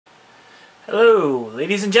Hello,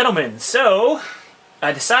 ladies and gentlemen. So,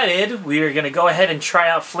 I decided we were going to go ahead and try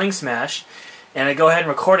out Fling Smash, and I go ahead and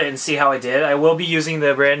record it and see how I did. I will be using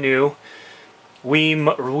the brand new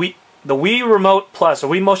Wii Remote Plus,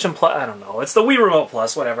 or Wii Motion Plus, I don't know. It's the Wii Remote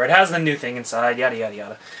Plus, whatever. It has the new thing inside, yada yada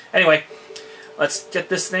yada. Anyway, let's get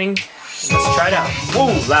this thing, and let's try it out.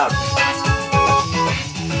 Whoa, loud.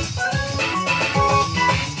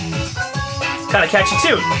 Kind of catchy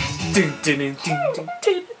tune.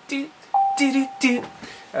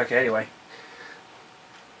 Okay, anyway.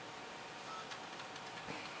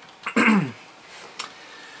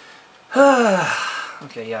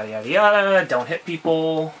 Okay, yada yada yada. Don't hit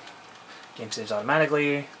people. Game saves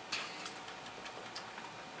automatically.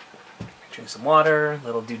 Drink some water.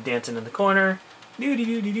 Little dude dancing in the corner. Doo doo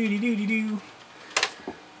doo doo doo doo doo doo.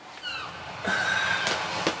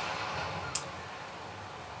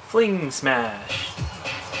 Fling Smash.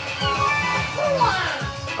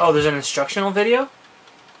 Oh, there's an instructional video?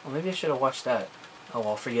 Well, maybe I should have watched that. Oh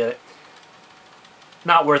well, forget it.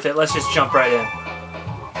 Not worth it. Let's just jump right in.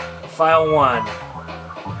 File 1.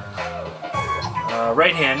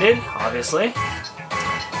 Right-handed, obviously.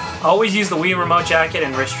 Always use the Wii remote jacket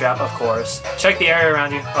and wrist strap, of course. Check the area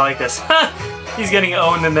around you. I like this. He's getting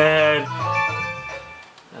owned in the head.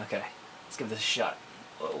 Okay, let's give this a shot.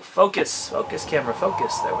 Whoa, focus, focus, camera,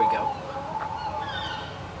 focus. There we go.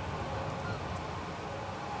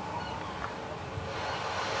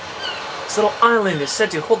 This little island is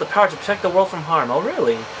said to hold the power to protect the world from harm. Oh,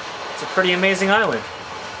 really? It's a pretty amazing island.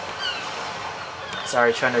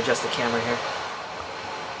 Sorry, trying to adjust the camera here.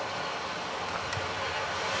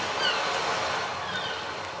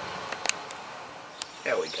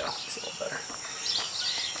 There we go. It's a little better.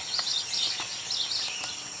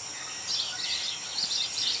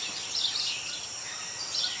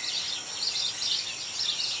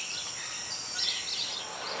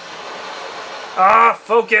 Ah,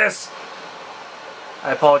 focus!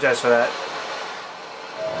 I apologize for that.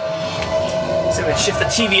 So I'm going to shift the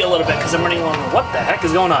TV a little bit because I'm running along. What the heck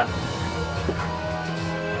is going on?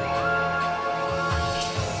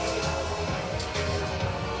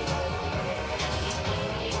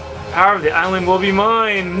 Power of the island will be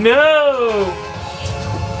mine. No!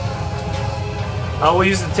 I will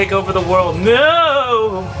use it to take over the world.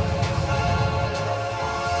 No!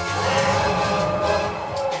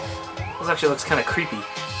 This actually looks kind of creepy.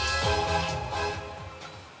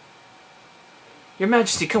 Your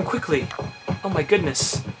Majesty, come quickly. Oh my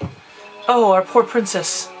goodness. Oh, our poor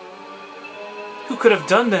princess. Who could have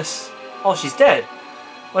done this? Oh, she's dead.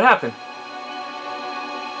 What happened?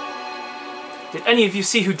 Did any of you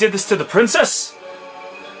see who did this to the princess?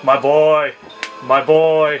 My boy. My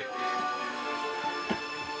boy.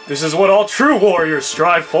 This is what all true warriors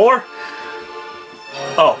strive for.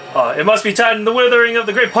 Oh, it must be tied in the withering of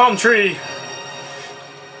the great palm tree.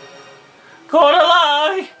 Gonna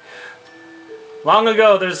lie. Long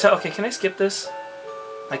ago, there's... Okay, can I skip this?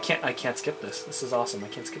 I can't skip this. This is awesome. I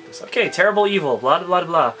can't skip this. Okay, terrible evil. Blah, blah,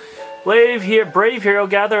 blah, blah. Brave hero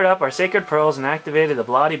gathered up our sacred pearls and activated the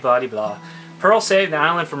blah, blah, blah. Pearl saved the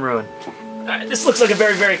island from ruin. This looks like a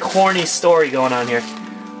very, very corny story going on here.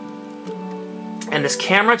 And this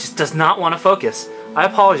camera just does not want to focus. I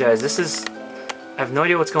apologize. This is... I have no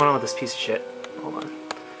idea what's going on with this piece of shit. Hold on.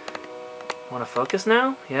 Want to focus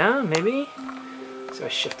now? Yeah, maybe? So I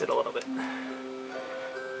shift it a little bit.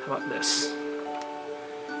 How about this?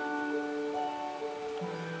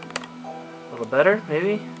 A little better,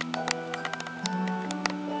 maybe?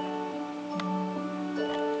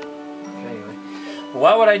 Okay, anyway.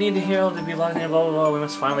 Why would I need to hear to be logged in? Blah, blah, blah. We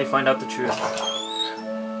must finally find out the truth.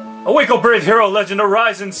 Awake, O brave hero, legend,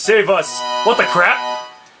 arise and save us! What the crap?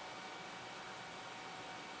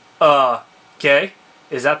 Okay.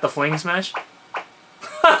 Is that the Fling Smash?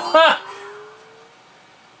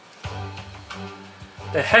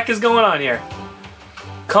 The heck is going on here?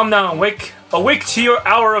 Come now, awake to your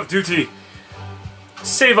hour of duty.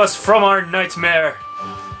 Save us from our nightmare.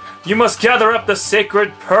 You must gather up the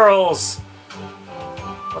sacred pearls.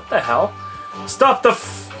 What the hell? Stop the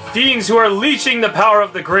fiends who are leeching the power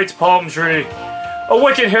of the great palm tree.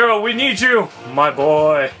 Awaken, hero, we need you, my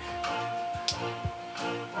boy.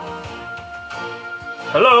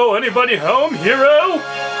 Hello, anybody home, hero?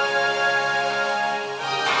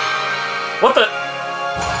 What the...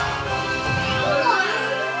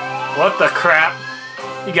 What the crap?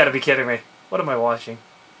 You gotta be kidding me. What am I watching?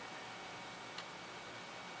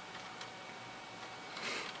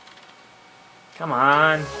 Come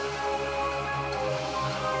on.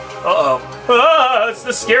 Uh-oh. Ah, it's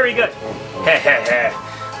the scary guy. Heh heh heh.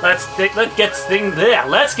 Let's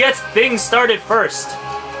get things started first.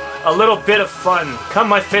 A little bit of fun. Come,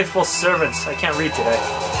 my faithful servants. I can't read today.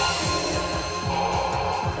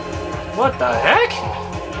 What the heck?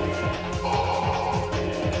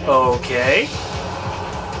 Okay.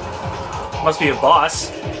 Must be a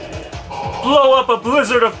boss. Blow up a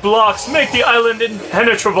blizzard of blocks. Make the island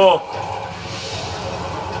impenetrable.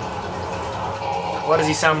 Why does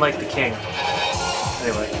he sound like the king?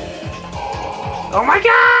 Anyway. Oh my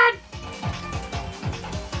god!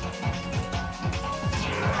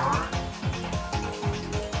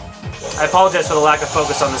 I apologize for the lack of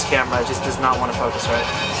focus on this camera. It just does not want to focus right.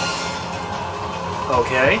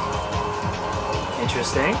 Okay.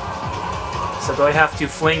 Interesting. So do I have to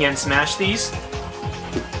fling and smash these?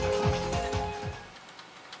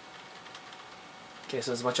 Okay,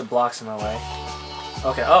 so there's a bunch of blocks in my way.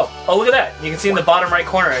 Okay, oh, look at that! You can see in the bottom right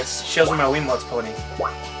corner, it shows where my Wiimote's pointing.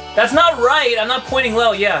 That's not right! I'm not pointing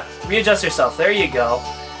low, yeah. Readjust yourself, there you go.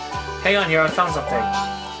 Hang on here, I found something.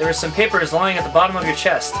 There are some papers lying at the bottom of your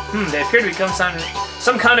chest. They appear to become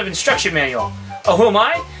some kind of instruction manual. Oh, who am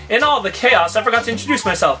I? In all the chaos, I forgot to introduce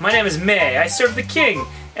myself. My name is May. I serve the king,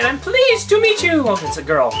 and I'm pleased to meet you. Oh, it's a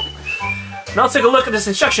girl. Now let's take a look at this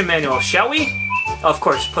instruction manual, shall we? Oh, of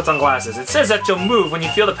course, puts on glasses. It says that you'll move when you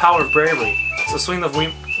feel the power of bravery. So swing the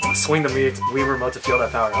Wii remote to feel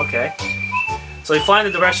that power. Okay. So you fly in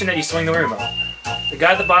the direction that you swing the remote. The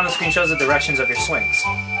guide at the bottom of the screen shows the directions of your swings.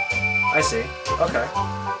 I see. Okay.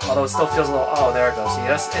 Although it still feels a little... Oh, there it goes.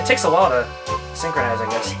 Yes, it takes a while to synchronize, I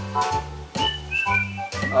guess.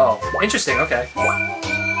 Oh, interesting. Okay.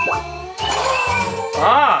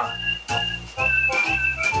 Ah!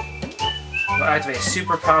 I activate a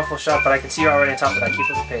super powerful shot, but I can see you're already on top of that. Keep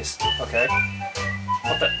up the pace. Okay.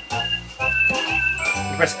 What the...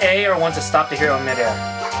 You press A or 1 to stop the hero in midair.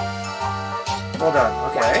 Well done.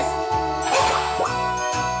 Okay.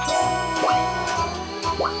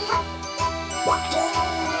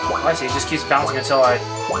 I see, it just keeps bouncing until I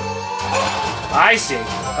see.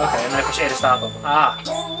 Okay, and then I push A to stop him. Ah.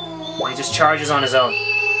 And he just charges on his own.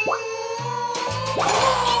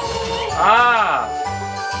 Ah.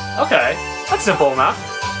 Okay. That's simple enough.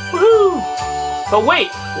 Woohoo! But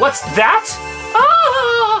wait, what's that?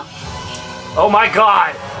 Ah! Oh my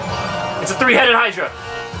god! It's a three-headed Hydra.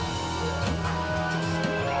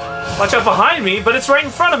 Watch out behind me, but it's right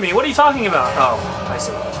in front of me. What are you talking about? Oh, I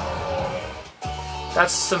see.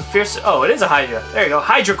 That's some fierce... Oh, it is a Hydra. There you go.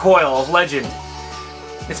 Hydra Coil of Legend.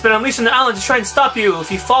 It's been unleashed on the island to try and stop you. If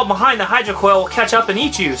you fall behind, the Hydra Coil will catch up and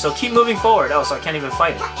eat you, so keep moving forward. Oh, so I can't even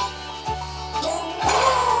fight it.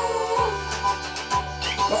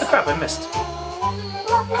 What the crap? I missed.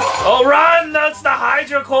 Oh, run! That's the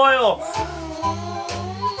Hydra Coil!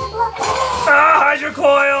 Ah, Hydra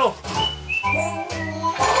Coil!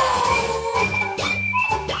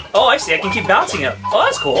 Oh, I see. I can keep bouncing up. Oh,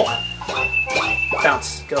 that's cool.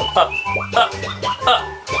 Bounce. Go up, up, up,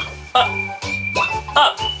 up,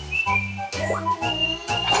 up.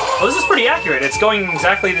 Well, this is pretty accurate. It's going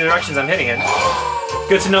exactly the directions I'm hitting it.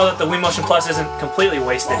 Good to know that the Wii Motion Plus isn't completely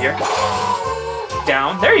wasted here.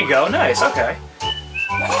 Down. There you go. Nice. Okay.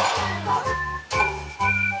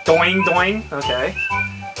 Doing, doing. Okay.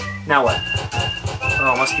 Now what?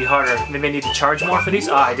 Oh, must be harder. Maybe I need to charge more for these?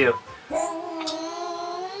 Ah, I do.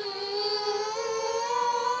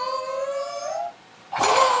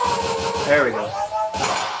 There we go.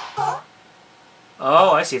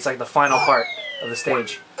 Oh, I see. It's like the final part of the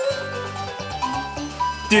stage.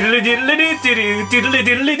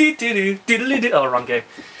 Oh, wrong game.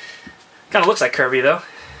 Kind of looks like Kirby, though.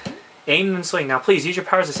 Aim and swing. Now, please, use your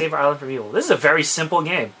powers to save our island from evil. This is a very simple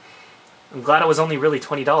game. I'm glad it was only really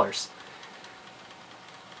 $20.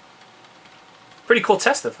 Pretty cool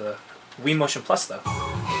test of the Wii Motion Plus, though.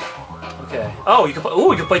 Okay. Oh, you can play.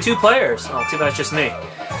 Ooh, you can play 2 players. Oh, too bad it's just me.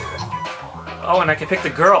 Oh, and I can pick the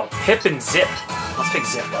girl. Pip and Zip. Let's pick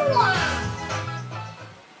Zip.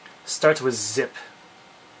 Starts with Zip.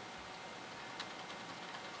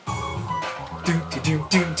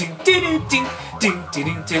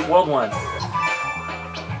 World 1.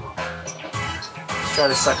 Let's try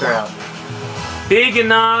to suck her out. Big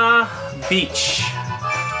Ina Beach.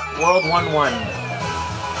 World 1-1.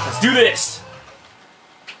 Let's do this!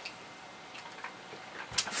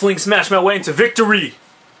 Fling Smash my way into victory!